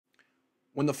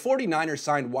When the 49ers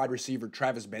signed wide receiver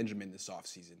Travis Benjamin this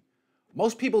offseason,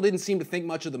 most people didn't seem to think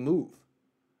much of the move.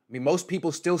 I mean, most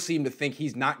people still seem to think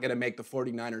he's not going to make the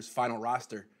 49ers final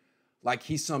roster, like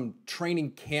he's some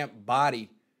training camp body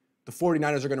the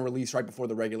 49ers are going to release right before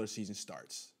the regular season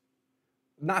starts.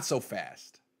 Not so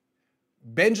fast.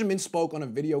 Benjamin spoke on a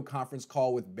video conference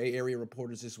call with Bay Area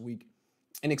reporters this week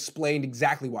and explained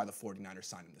exactly why the 49ers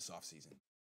signed him this offseason.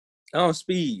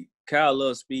 Speed. Kyle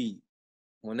loves speed.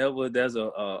 Whenever there's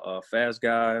a fast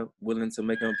guy willing to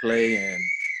make him play and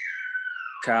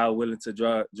Kyle willing to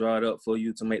draw it up for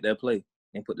you to make that play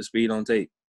and put the speed on tape,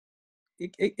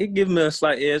 it gives me a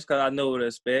slight edge because I know what to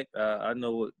expect. I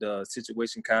know what the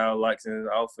situation Kyle likes in his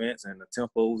offense and the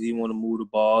tempo he want to move the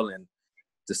ball and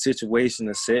the situation,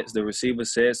 the sets, the receiver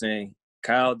sets, and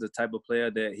Kyle, the type of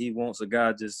player that he wants a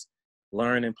guy just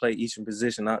learn and play each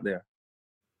position out there.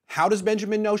 How does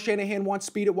Benjamin know Shanahan wants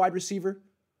speed at wide receiver?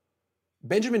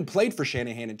 Benjamin played for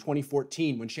Shanahan in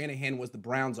 2014 when Shanahan was the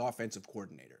Browns' offensive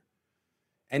coordinator.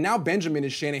 And now Benjamin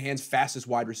is Shanahan's fastest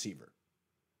wide receiver.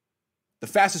 The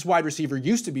fastest wide receiver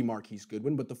used to be Marquise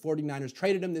Goodwin, but the 49ers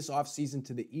traded him this offseason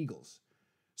to the Eagles.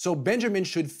 So Benjamin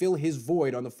should fill his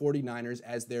void on the 49ers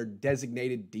as their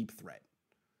designated deep threat.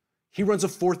 He runs a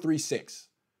 4.36.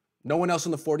 No one else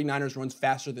on the 49ers runs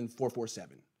faster than 4.47.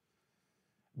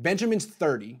 Benjamin's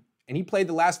 30, and he played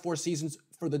the last 4 seasons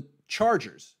for the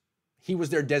Chargers. He was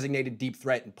their designated deep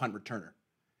threat and punt returner.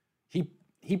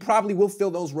 He probably will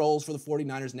fill those roles for the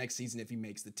 49ers next season if he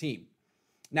makes the team.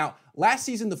 Now, last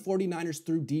season, the 49ers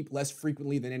threw deep less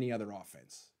frequently than any other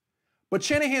offense. But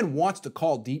Shanahan wants to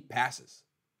call deep passes.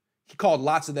 He called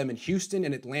lots of them in Houston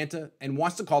and Atlanta and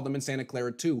wants to call them in Santa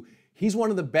Clara too. He's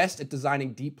one of the best at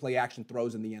designing deep play action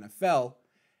throws in the NFL.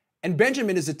 And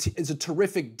Benjamin is a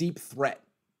terrific deep threat.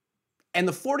 And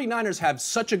the 49ers have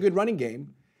such a good running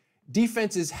game,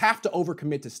 defenses have to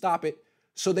overcommit to stop it,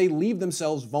 so they leave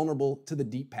themselves vulnerable to the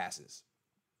deep passes.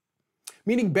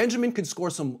 Meaning Benjamin could score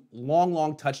some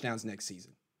long touchdowns next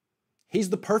season. He's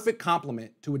the perfect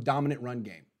complement to a dominant run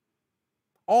game.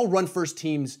 All run-first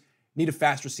teams need a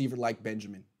fast receiver like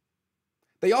Benjamin.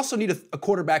 They also need a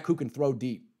quarterback who can throw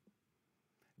deep.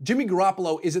 Jimmy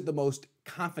Garoppolo isn't the most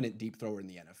confident deep thrower in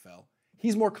the NFL.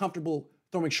 He's more comfortable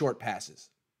throwing short passes.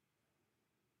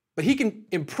 But he can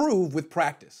improve with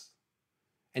practice.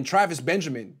 And Travis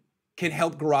Benjamin can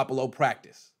help Garoppolo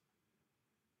practice.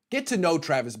 Get to know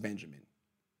Travis Benjamin.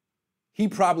 He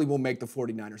probably will make the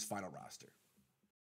 49ers final roster.